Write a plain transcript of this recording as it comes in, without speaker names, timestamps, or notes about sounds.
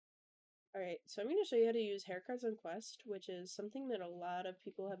Alright, so I'm going to show you how to use hair cards on Quest, which is something that a lot of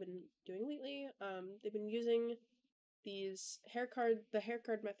people have been doing lately. They've been using the hair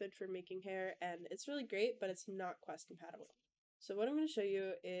card method for making hair, and it's really great, but it's not Quest compatible. So what I'm going to show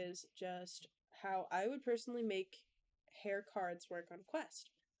you is just how I would personally make hair cards work on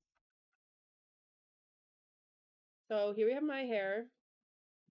Quest. So here we have my hair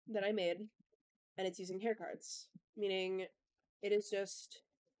that I made, and it's using hair cards, meaning it is just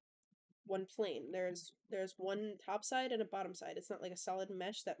one plane. There's one top side and a bottom side. It's not like a solid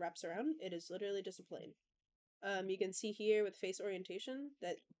mesh that wraps around. It is literally just a plane. You can see here with face orientation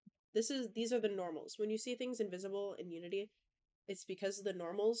that these are the normals. When you see things invisible in Unity, it's because the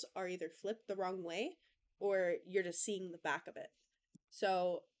normals are either flipped the wrong way or you're just seeing the back of it.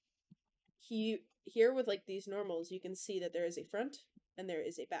 So here with like these normals, you can see that there is a front and there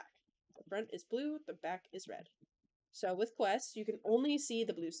is a back. The front is blue, the back is red. So with Quest, you can only see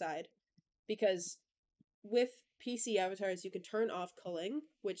the blue side because with PC avatars, you can turn off culling,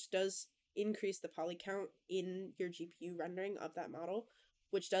 which does increase the poly count in your GPU rendering of that model,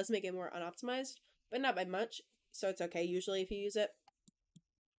 which does make it more unoptimized, but not by much, so it's okay usually if you use it.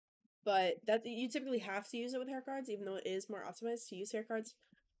 But that you typically have to use it with hair cards, even though it is more optimized to use hair cards.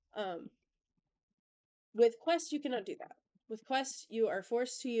 With Quest, you cannot do that. With Quest, you are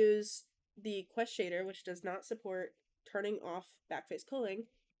forced to use the Quest shader, which does not support turning off backface culling,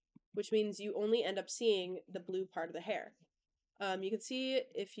 which means you only end up seeing the blue part of the hair. You can see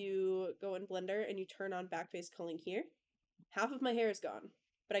if you go in Blender and you turn on backface culling here, half of my hair is gone,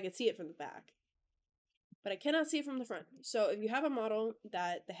 but I can see it from the back. But I cannot see it from the front. So if you have a model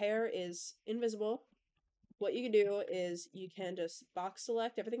that the hair is invisible, what you can do is you can just box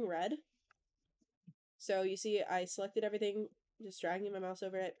select everything red. So you see I selected everything, just dragging my mouse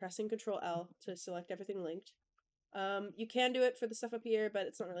over it, pressing Control L to select everything linked. You can do it for the stuff up here, but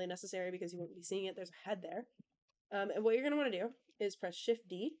it's not really necessary because you won't be seeing it. There's a head there. And what you're going to want to do is press Shift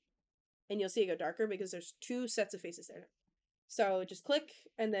D, and you'll see it go darker because there's two sets of faces there. So just click,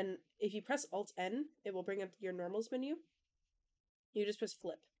 and then if you press Alt N, it will bring up your normals menu. You just press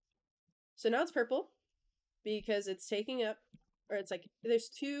flip. So now it's purple because it's taking up, or it's like there's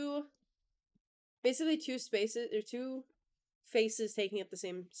basically two spaces, or two faces taking up the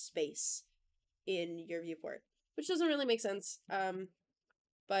same space in your viewport, which doesn't really make sense.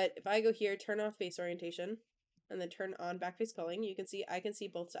 But if I go here, turn off face orientation, and then turn on backface culling, you can see I can see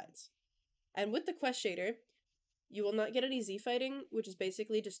both sides. And with the Quest shader, you will not get any Z fighting, which is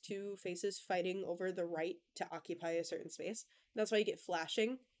basically just two faces fighting over the right to occupy a certain space. That's why you get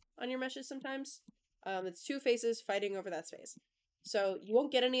flashing on your meshes sometimes. It's two faces fighting over that space. So you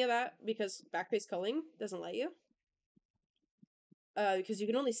won't get any of that because backface culling doesn't let you. Because you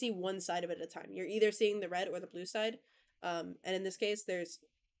can only see one side of it at a time. You're either seeing the red or the blue side. And in this case, there's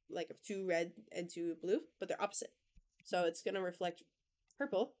like two red and two blue, but they're opposite. So it's going to reflect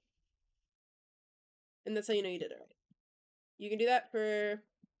purple. And that's how you know you did it right. You can do that for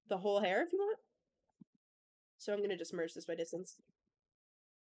the whole hair if you want. So I'm going to just merge this by distance.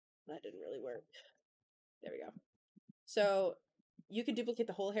 That didn't really work. There we go. So you can duplicate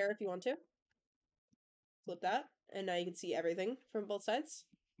the whole hair if you want to. Flip that, and now you can see everything from both sides.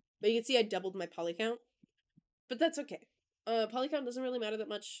 But you can see I doubled my poly count. But that's okay. Poly count doesn't really matter that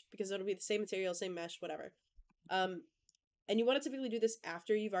much because it'll be the same material, same mesh, whatever. And you want to typically do this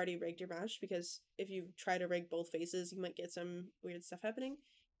after you've already rigged your mesh, because if you try to rig both faces, you might get some weird stuff happening,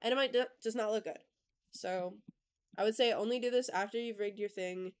 and it might just not look good. So I would say only do this after you've rigged your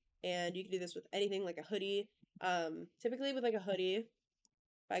thing, and you can do this with anything like a hoodie. Typically with like a hoodie,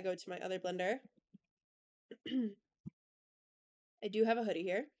 if I go to my other blender, I do have a hoodie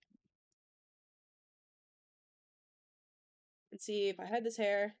here. And see if I had this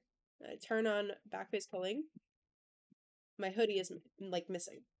hair, I turn on backface culling, my hoodie is like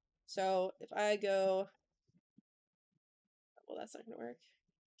missing. So if I go, well, that's not gonna work.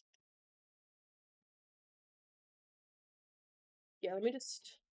 Yeah, let me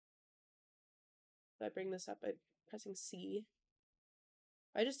just, if I bring this up by pressing C,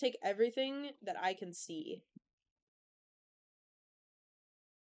 I just take everything that I can see,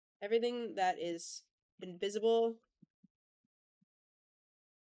 everything that is invisible,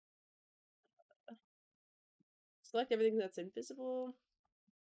 select everything that's invisible,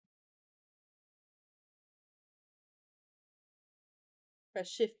 press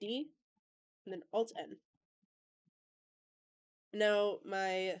Shift D, and then Alt N. Now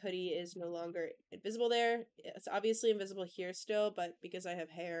my hoodie is no longer invisible there. It's obviously invisible here still, but because I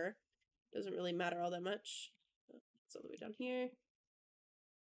have hair, it doesn't really matter all that much. It's all the way down here.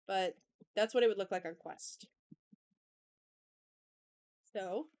 But that's what it would look like on Quest.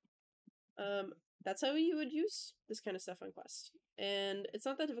 So That's how you would use this kind of stuff on Quest. And it's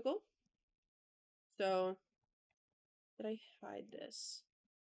not that difficult. So, did I hide this?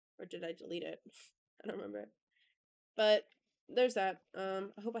 Or did I delete it? I don't remember. But there's that.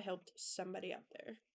 I hope I helped somebody out there.